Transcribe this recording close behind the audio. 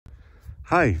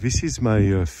Hi, this is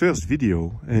my first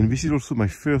video, and this is also my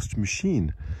first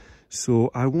machine. So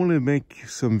I want to make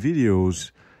some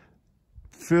videos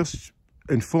first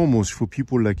and foremost for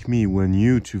people like me who are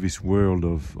new to this world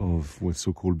of what's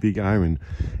so-called big iron.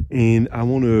 And I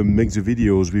want to make the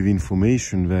videos with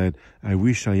information that I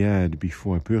wish I had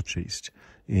before I purchased.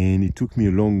 And it took me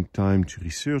a long time to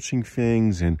researching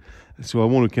things, and so I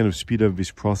want to kind of speed up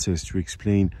this process to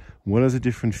explain what are the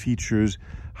different features.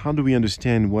 How do we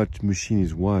understand what machine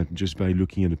is what just by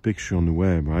looking at a picture on the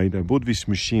web, right? I bought this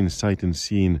machine sight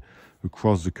unseen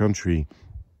across the country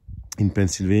in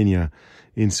Pennsylvania,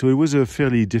 and so it was a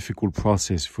fairly difficult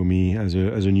process for me as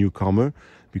a newcomer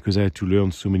because I had to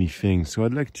learn so many things. So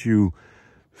I'd like to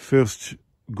first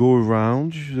go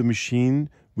around the machine.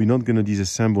 We're not going to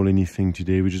disassemble anything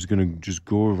today. We're just going to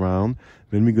go around.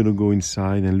 Then we're going to go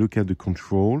inside and look at the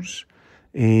controls.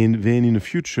 And then in the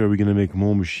future, we're going to make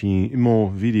more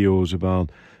videos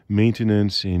about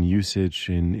maintenance and usage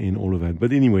and all of that.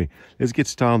 But anyway, let's get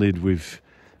started with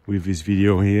this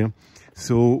video here.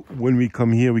 So when we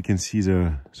come here, we can see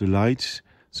the lights.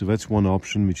 So that's one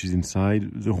option, which is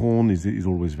inside. The horn is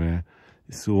always there.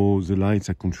 So the lights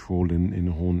are controlled and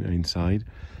the horn are inside.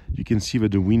 You can see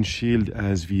that the windshield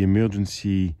has the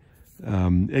emergency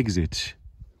exit.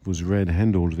 Those red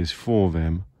handles, there's 4 of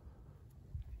them.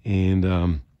 And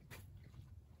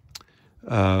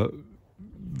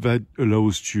that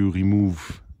allows to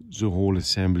remove the whole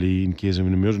assembly in case of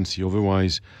an emergency.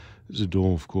 Otherwise, the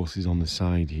door, of course, is on the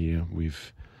side here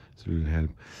with a little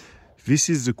help. This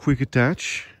is the quick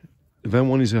attach. That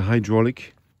one is a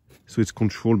hydraulic, so it's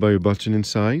controlled by a button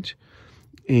inside.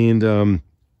 And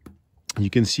you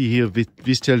can see here,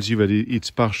 this tells you that it's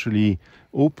partially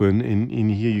open, and in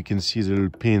here you can see the little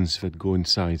pins that go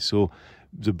inside. So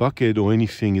the bucket or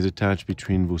anything is attached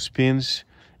between those pins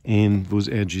and those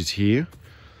edges here.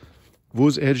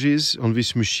 Those edges on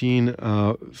this machine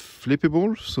are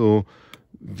flippable, so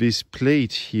this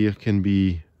plate here can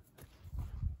be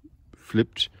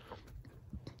flipped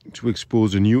to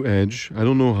expose a new edge. I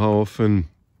don't know how often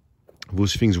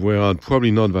those things wear out,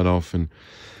 probably not that often.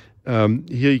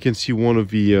 Here you can see one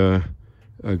of the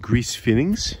grease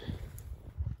fittings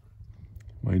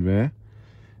right there.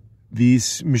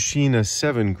 This machine has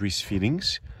 7 grease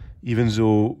fittings, even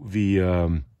though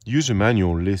the user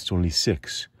manual lists only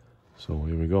 6. So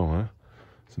here we go. Huh?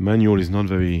 The manual is not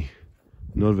very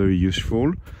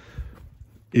useful.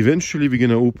 Eventually, we're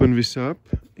gonna open this up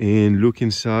and look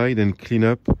inside and clean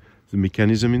up the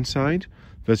mechanism inside.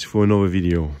 That's for another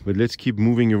video. But let's keep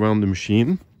moving around the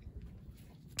machine.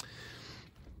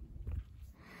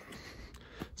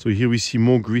 So here we see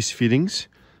more grease fittings.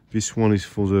 This one is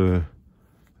for the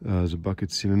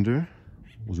bucket cylinder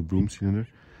or the broom cylinder,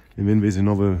 and then there's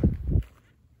another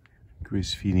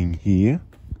grease fitting here,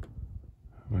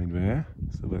 right there.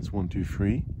 So that's 1, 2,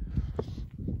 3,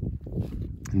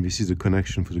 and this is the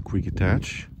connection for the quick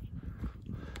attach.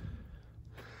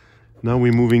 Now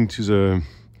we're moving to the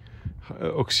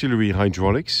auxiliary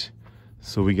hydraulics.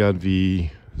 So we got the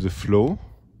flow.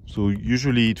 So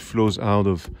usually it flows out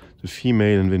of the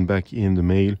female and then back in the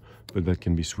male, but that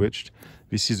can be switched.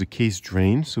 This is a case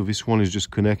drain, so this one is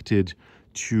just connected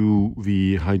to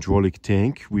the hydraulic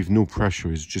tank with no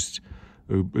pressure. It's just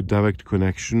a direct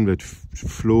connection that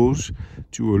flows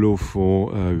to allow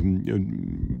for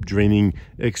draining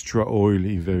extra oil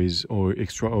if there is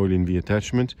extra oil in the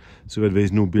attachment, so that there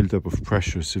is no buildup of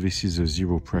pressure. So this is a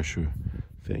zero pressure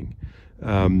thing.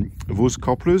 Those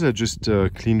couplers, I just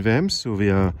cleaned them, so they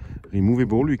are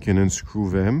removable. You can unscrew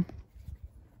them,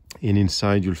 and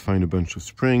inside you'll find a bunch of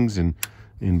springs and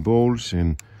balls,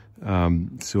 and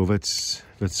so that's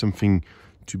something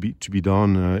to be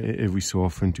done every so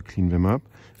often to clean them up.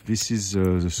 This is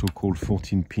the so-called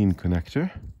 14-pin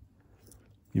connector,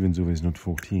 even though there's not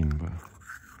 14, but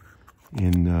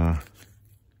and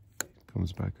it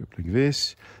comes back up like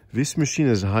this. This machine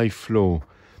has high flow.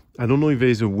 I don't know if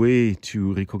there's a way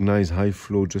to recognize high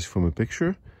flow just from a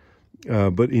picture,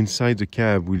 but inside the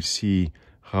cab we'll see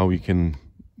how you can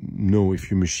know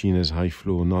if your machine has high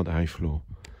flow or not high flow.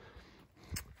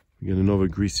 We got another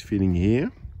grease fitting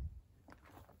here.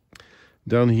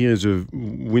 Down here is a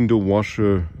window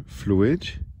washer fluid.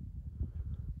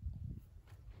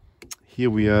 Here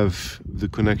we have the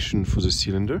connection for the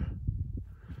cylinder.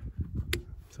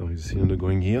 So there's a cylinder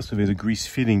going here. So there's a grease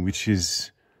fitting which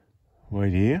is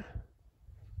right here,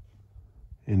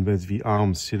 and that's the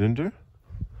arm cylinder.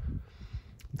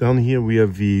 Down here we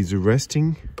have the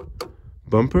resting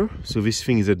bumper. So this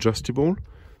thing is adjustable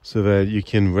so that you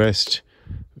can rest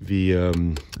the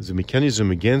mechanism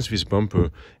against this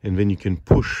bumper, and then you can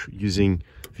push using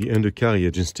the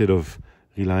undercarriage instead of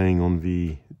relying on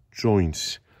the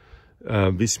joints.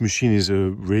 This machine is a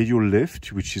radial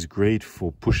lift, which is great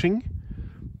for pushing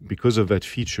because of that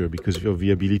feature, because of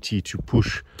the ability to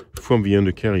push from the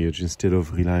undercarriage instead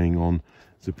of relying on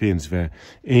the pins there.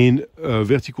 And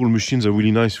vertical machines are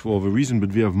really nice for other reasons,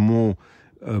 but they have more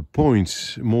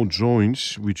points, more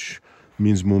joints, which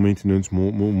means more maintenance,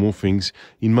 more things.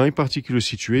 In my particular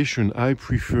situation, I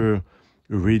prefer a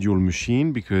radial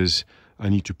machine because I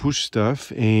need to push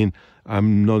stuff, and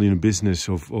I'm not in a business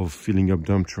of filling up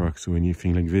dump trucks or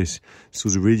anything like this. So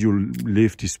the radial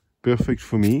lift is perfect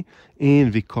for me,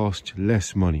 and they cost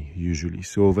less money usually.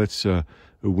 So that's a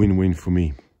win-win for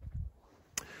me.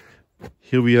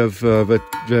 Here we have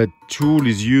that tool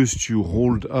is used to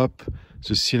hold up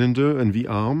the cylinder and the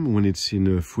arm when it's in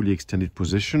a fully extended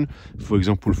position. For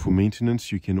example, for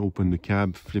maintenance, you can open the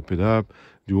cab, flip it up,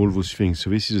 do all those things. So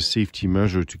this is a safety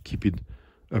measure to keep it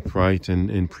upright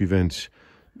and prevent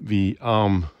the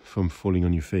arm from falling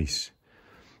on your face.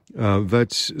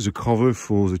 That's the cover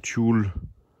for the tool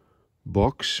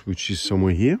box, which is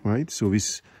somewhere here, right? So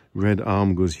this red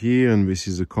arm goes here, and this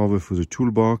is the cover for the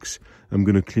toolbox. I'm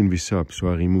going to clean this up, so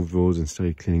I removed those and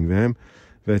started cleaning them.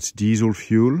 That's diesel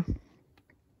fuel.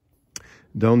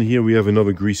 Down here we have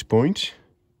another grease point,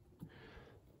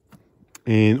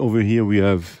 and over here we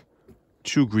have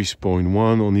two grease points,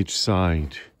 one on each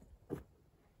side.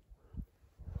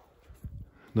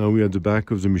 Now we're at the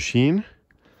back of the machine.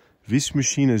 This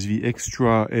machine has the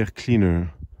extra air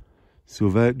cleaner, so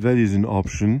that is an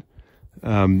option.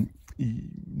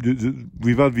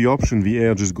 Without the option, the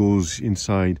air just goes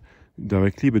inside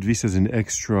directly, but this has an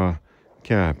extra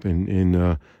cap, and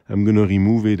I'm going to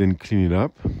remove it and clean it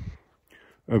up.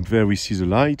 Up there we see the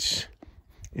lights,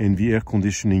 and the air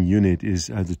conditioning unit is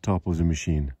at the top of the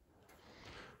machine.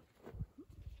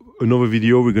 Another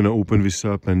video, we're going to open this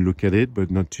up and look at it, but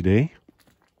not today.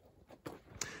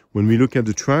 When we look at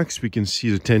the tracks, we can see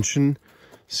the tension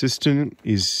system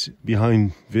is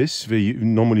behind this.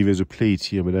 Normally there's a plate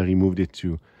here, but I removed it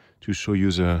to show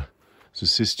you the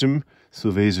system.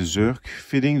 So there's a jerk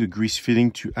fitting, the grease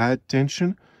fitting to add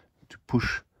tension, to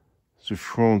push the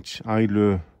front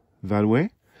idler that way.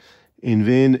 And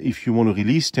then if you want to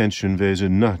release tension, there's a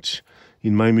nut.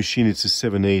 In my machine, it's a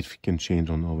 7/8, it can change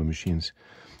on other machines.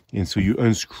 And so you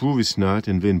unscrew this nut,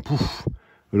 and then poof,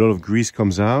 a lot of grease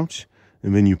comes out,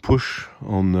 and then you push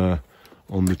on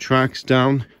the tracks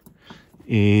down,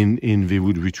 and they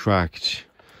would retract.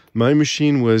 My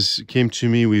machine came to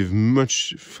me with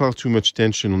far too much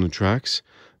tension on the tracks.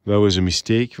 That was a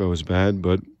mistake, that was bad,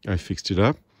 but I fixed it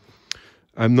up.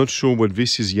 I'm not sure what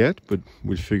this is yet, but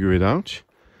we'll figure it out.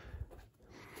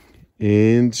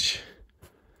 And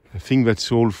I think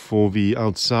that's all for the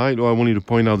outside. I wanted to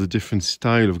point out the different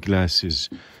style of glasses.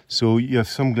 So you have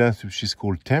some glass which is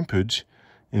called tempered,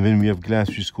 and then we have glass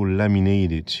which is called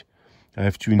laminated. I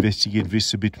have to investigate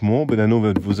this a bit more, but I know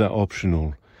that those are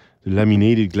optional. The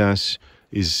laminated glass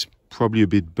is probably a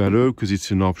bit better because it's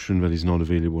an option that is not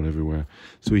available everywhere.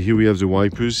 So here we have the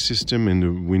wipers system and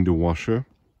the window washer,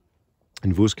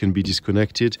 and those can be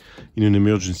disconnected in an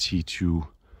emergency to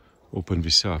open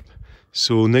this up.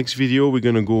 So next video we're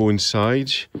going to go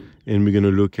inside and we're going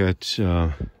to look at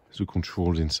the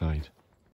controls inside.